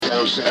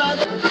Let's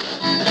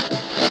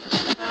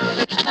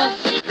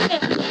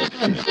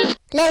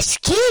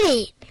get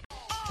it.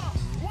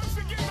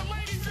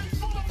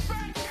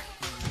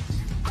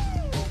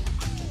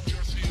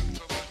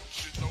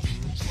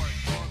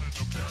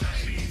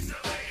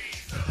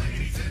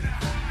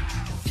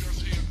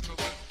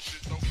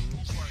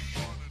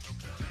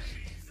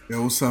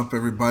 Yo, what's up,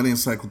 everybody?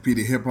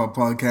 Encyclopedia Hip Hop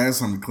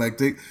Podcast. I'm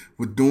Eclectic.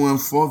 We're doing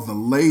for the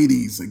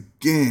ladies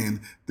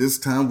again. This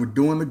time we're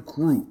doing a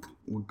group.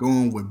 We're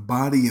going with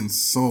Body and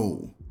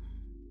Soul.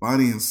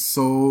 Body and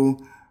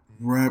Soul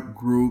rap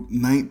group,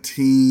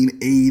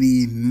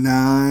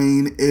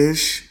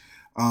 1989-ish.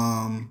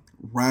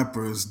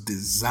 Rappers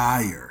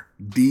Desire,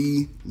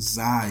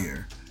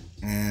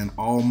 and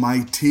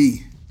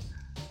Almighty.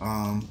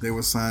 They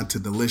were signed to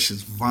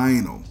Delicious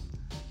Vinyl.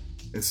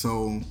 And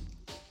so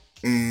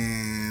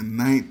in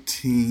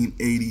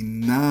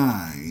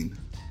 1989,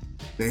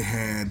 they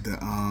had the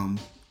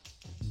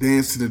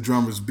Dance to the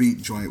Drummer's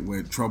Beat joint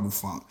with Trouble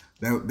Funk.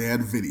 They had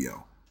a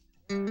video.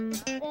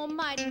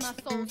 Almighty, my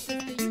soul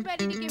sister, you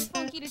ready to get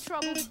funky to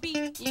Trouble's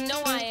beat? You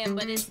know I am,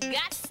 but it's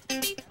got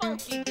to be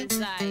funky,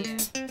 Desire.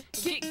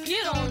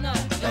 Get on up.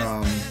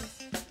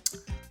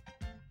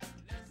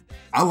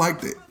 I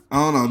liked it. I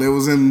don't know. They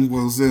was in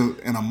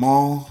a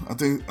mall. I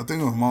think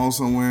a mall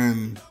somewhere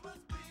in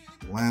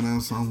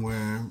Atlanta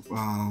somewhere,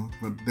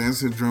 but Dance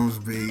to the Drummer's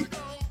Beat.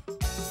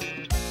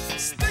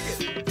 Dance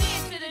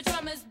to the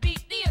drummer's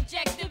beat, the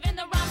objective in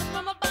the rhyme is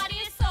from a body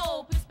and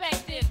soul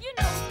perspective. You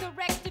know it's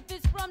correct if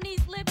it's from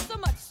these lips. So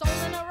much soul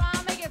in a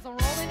rhyme, I guess I'm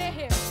rolling the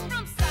hips.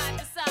 From side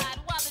to side,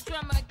 while the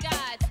drummer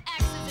guides,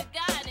 acts as a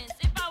guidance.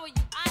 If I were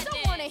you, I'd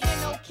don't wanna hear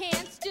no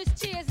cants, just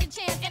cheers and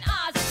chants. And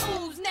ahs and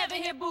oohs, never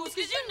hear boos,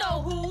 cause you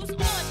know who's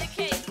on the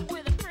case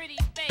with a pretty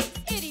face.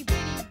 Itty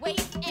bitty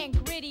waist and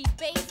gritty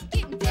bass,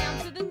 getting down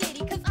to the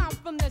nitty, cause I'm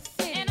from the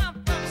city. And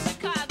I'm from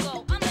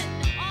Chicago. I'm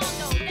letting them all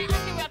know that I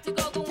can rap to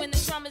go-go when the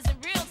drum is in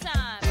real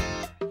time.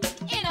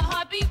 In a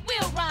heartbeat,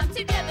 we'll rhyme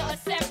together or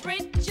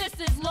separate,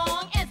 just as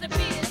long as the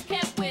beat is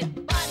kept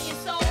with body and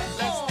soul.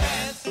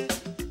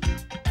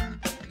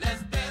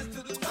 Let's dance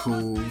to the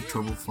Cool,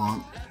 Trouble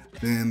Funk.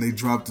 Then they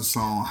dropped the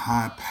song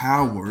High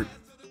Powered,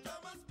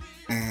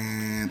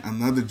 and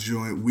another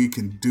joint, We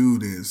Can Do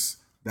This.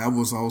 That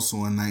was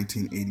also in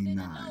 1989.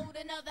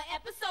 Another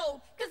episode,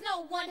 cause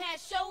no one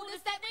has showed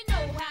us that they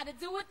know how to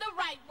do it the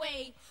right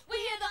way. We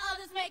hear the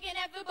others making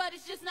effort, but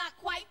it's just not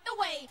quite the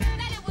way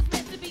that it was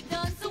meant to be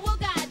done, so we'll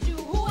guide you.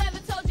 Whoever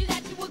told you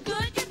that you were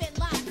good, you've been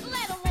lied.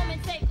 Let a woman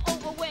take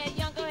over where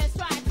younger has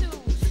tried to.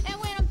 And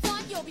when I'm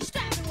done, you'll be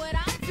strapping what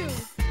I do.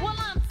 Well,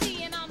 I'm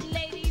T and I'm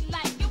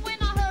ladylike. And when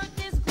I heard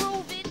this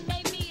groove, it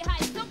made me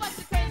hype. So much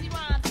of crazy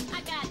rhymes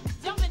I got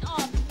jumping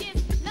off.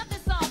 It's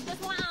nothing soft,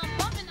 that's why I'm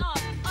bumping off.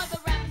 Other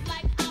rappers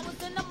like I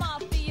was in the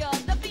mafia.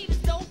 The beat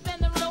is dope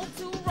and the road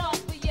too raw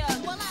for ya.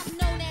 Well, I'm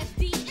known as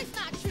D, it's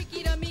not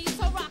tricky to me.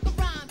 So rock a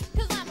rhyme,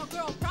 cause I'm a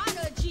girl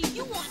prodigy.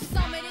 You want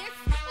some of this?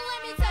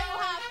 Let me tell you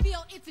how I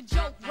feel, it's a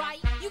joke,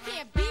 right? You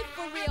can't be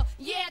for real.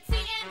 Yeah,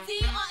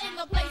 TNT are in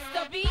the place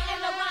to be.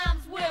 And the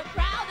rhymes we're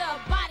proud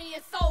of. Body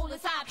and soul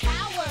is high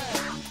power.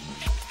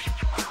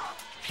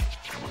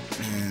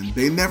 And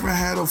they never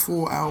had a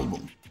full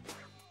album.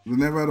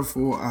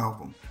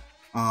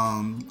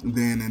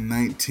 Then in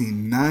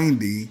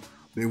 1990,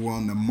 they were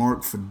on the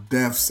Mark for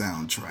Death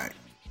soundtrack,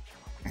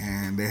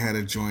 and they had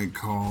a joint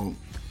called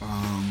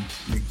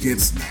It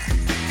Gets Now.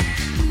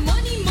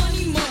 Money,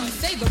 money, money.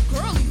 Say the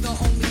girlies are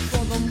only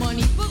for the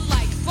money. But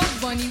like Bug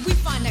Bunny, we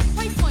find that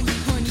quite funny,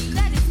 honey.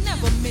 That is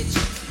never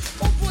mentioned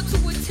or brought to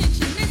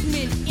attention. There's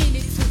men in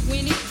it to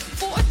win it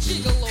for a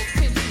gigolo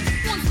pension.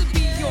 Wants to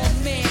be your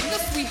man, your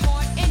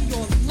sweetheart, and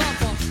your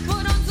lover.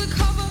 But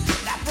undercover,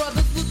 that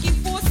brother's looking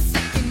for a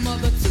second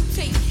mother to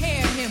take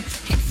care of him.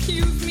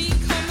 Excuse me,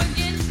 come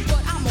again,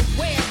 but I'm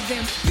aware of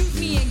them. Use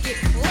me and get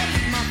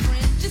played, my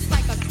friend, just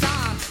like a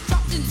dime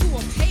dropped into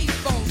a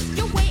payphone.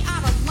 You're way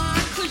out of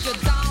line, cause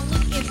you're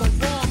dialing in the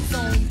wrong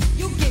zone.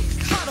 You'll get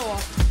cut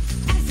off,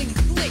 as in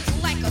click,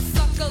 like a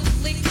sucker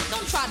lick.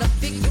 Don't try to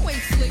pick, you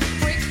ain't slick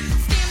brick.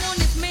 Scam on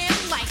this man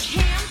like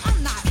ham,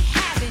 I'm not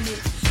having it.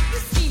 You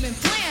scheme and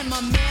plan, my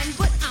man,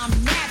 but I'm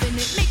nabbing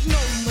it. Make no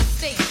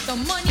mistake, the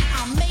money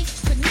I make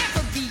could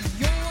never be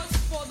yours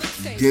for the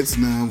take. Gets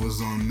Now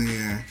was on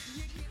there,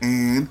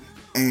 and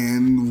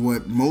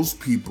what most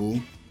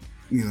people,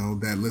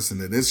 that listen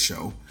to this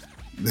show,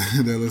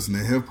 that listen to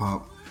hip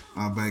hop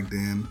back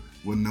then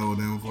would know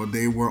them for.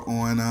 They were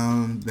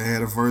on. They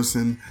had a verse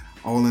in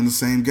All in the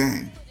Same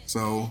Gang,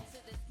 so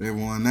they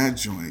were on that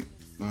joint.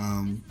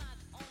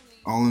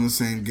 All in the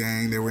Same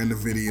Gang. They were in the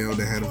video.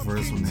 They had a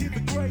verse on there.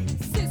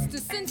 Sister,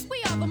 since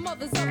we are the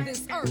mothers of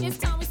this earth, It's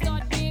time we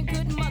start being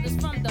good mothers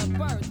from the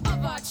birth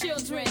of our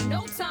children.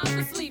 No time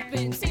for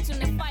sleeping. Teach them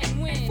to fight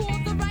and win.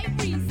 for the right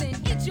reason.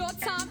 It's your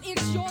time,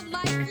 it's your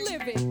life,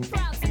 live it.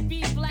 Proud to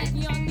be black,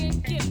 young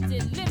and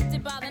gifted.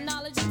 Lifted by the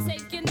knowledge and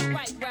taking the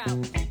right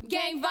route.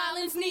 Gang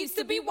violence needs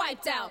to be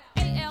wiped out.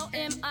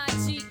 ALMIGHT.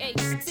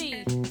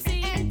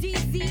 And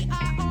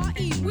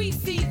DZIRE, we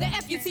see the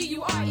F-U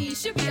D-E-S-I-R-E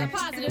should be a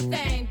positive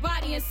thing.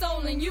 Body and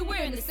soul and you, we're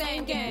in the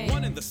same game.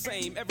 One and the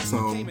same, So,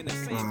 everyone came in the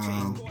same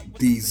chain.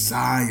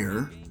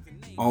 Desire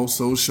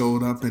also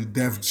showed up in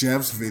Def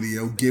Jeff's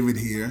video, Give It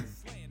Here,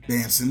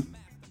 dancing.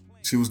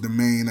 She was the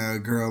main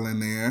girl in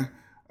there.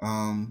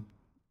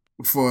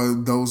 For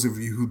those of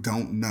you who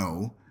don't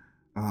know,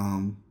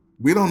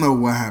 we don't know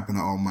what happened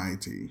to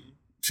Almighty.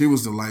 She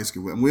was the light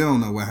skin one. We don't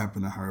know what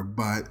happened to her,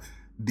 but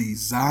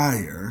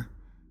Desire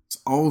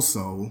is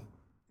also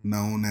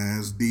known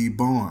as Dee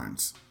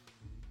Barnes.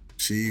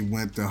 She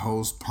went to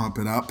host Pump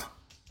It Up,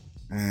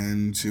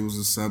 and she was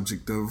the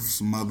subject of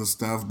some other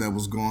stuff that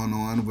was going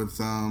on with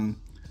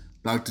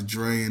Dr.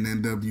 Dre and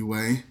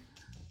NWA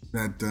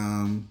that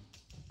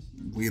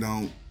we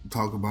don't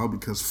talk about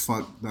because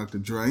fuck Dr.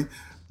 Dre.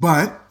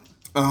 But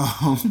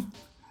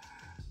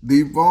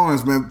Dee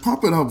Barnes, man,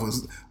 Pump It Up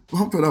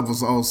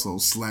was also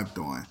slept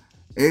on.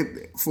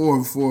 It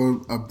for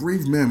a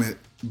brief minute,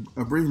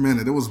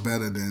 it was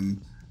better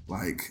than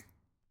like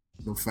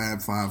the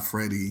Fab Five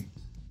Freddy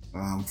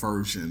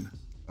version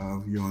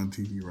of Yo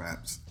MTV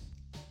Raps.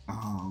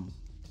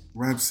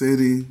 Rap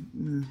City,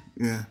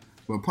 yeah,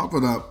 but Pump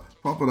It Up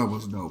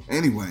was dope.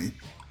 Anyway,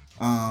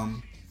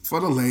 for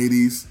the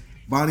ladies,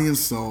 Body and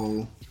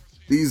Soul,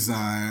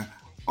 Desire,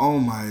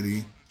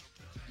 Almighty,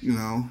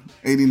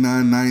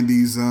 89,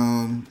 90s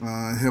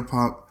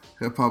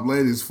hip hop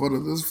ladies, this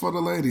is for the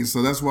ladies.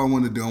 So that's what I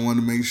want to do. I want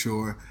to make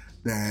sure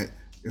that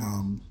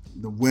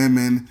the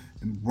women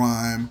in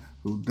rhyme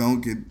who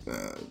don't get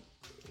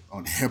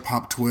on hip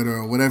hop Twitter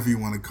or whatever you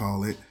want to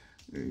call it,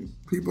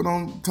 people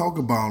don't talk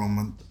about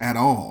them at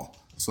all.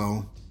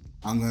 So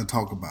I'm going to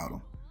talk about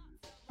them.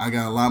 I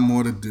got a lot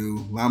more to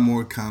do, a lot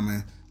more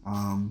coming.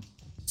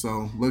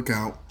 So look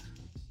out.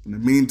 In the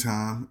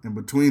meantime, in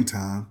between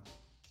time,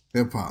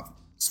 hip hop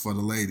is for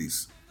the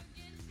ladies.